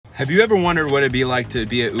Have you ever wondered what it'd be like to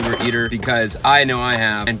be an Uber eater? Because I know I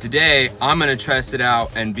have. And today I'm gonna test it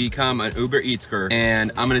out and become an Uber Eatsker.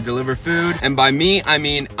 And I'm gonna deliver food. And by me, I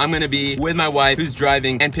mean I'm gonna be with my wife who's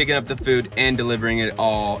driving and picking up the food and delivering it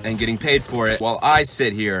all and getting paid for it while I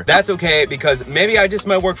sit here. That's okay because maybe I just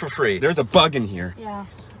might work for free. There's a bug in here. Yeah,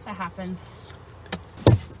 that happens.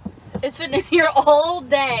 It's been in here all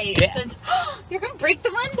day. Yeah. Since, you're gonna break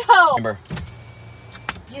the window. Amber.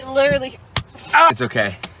 You literally. It's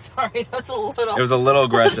okay. Sorry, that was a little. It was a little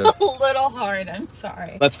aggressive. A little hard. I'm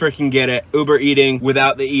sorry. Let's freaking get it. Uber eating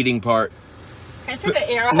without the eating part. Can I take the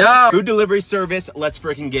air out? No! Food delivery service, let's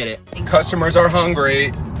freaking get it. Customers are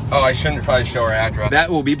hungry. Oh, I shouldn't probably show our address. That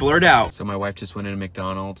will be blurred out. So my wife just went into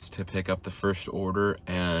McDonald's to pick up the first order,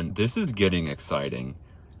 and this is getting exciting.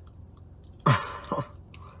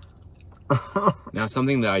 Now,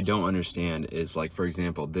 something that I don't understand is, like, for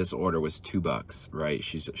example, this order was $2, right?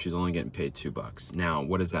 She's only getting paid $2. Now,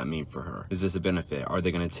 what does that mean for her? Is this a benefit? Are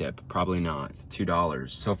they gonna tip? Probably not. It's $2.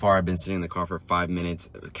 So far, I've been sitting in the car for 5 minutes.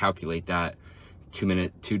 Calculate that.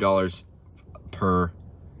 $2 per.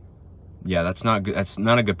 Yeah, that's not good. That's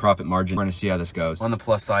not a good profit margin. We're gonna see how this goes. On the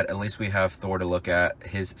plus side, at least we have Thor to look at,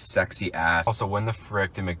 his sexy ass. Also, when the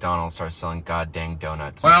frick did McDonald's start selling god dang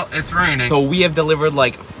donuts? Well, it's raining. So we have delivered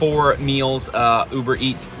like 4 meals, Uber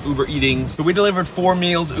Eating. So we delivered 4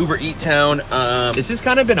 meals, Uber Eat Town. This has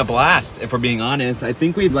kind of been a blast, if we're being honest. I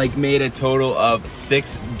think we've like made a total of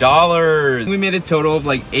 $6. We made a total of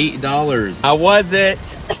like $8. How was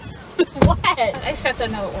it? What? I set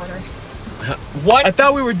another order. What? I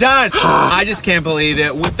thought we were done. I just can't believe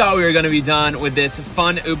it. We thought we were gonna be done with this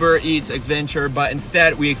fun Uber Eats adventure, but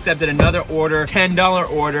instead we accepted another order, $10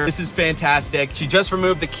 order. This is fantastic. She just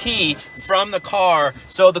removed the key from the car,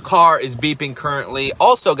 so the car is beeping currently.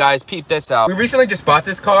 Also, guys, peep this out. We recently just bought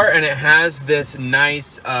this car, and it has this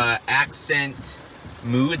nice accent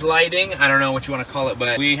mood lighting. I don't know what you want to call it,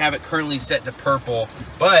 but we have it currently set to purple,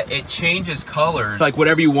 but it changes colors like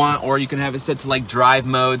whatever you want, or you can have it set to like drive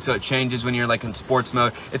mode, so it changes when you're like in sports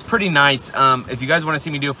mode. It's pretty nice. If you guys want to see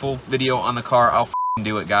me do a full video on the car, I'll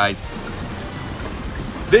do it, guys.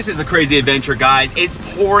 This is a crazy adventure, guys. It's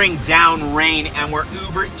pouring down rain and we're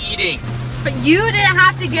Uber eating. But you didn't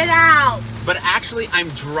have to get out. But actually, I'm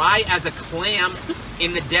dry as a clam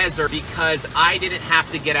in the desert because I didn't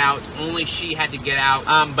have to get out. Only she had to get out.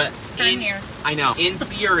 But Turn here. I know. In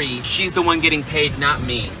theory, she's the one getting paid, not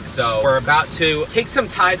me. So we're about to take some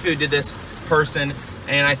Thai food to this person,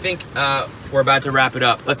 and I think we're about to wrap it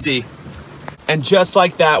up. Let's see. And just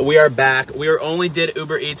like that, we are back. We only did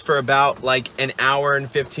Uber Eats for about like an hour and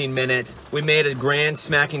 15 minutes. We made a grand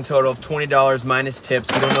smacking total of $20 minus tips.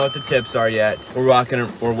 We don't know what the tips are yet. We're walking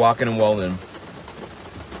and rolling.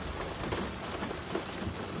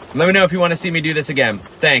 Let me know if you want to see me do this again.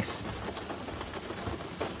 Thanks.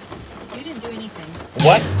 You didn't do anything.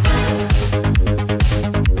 What?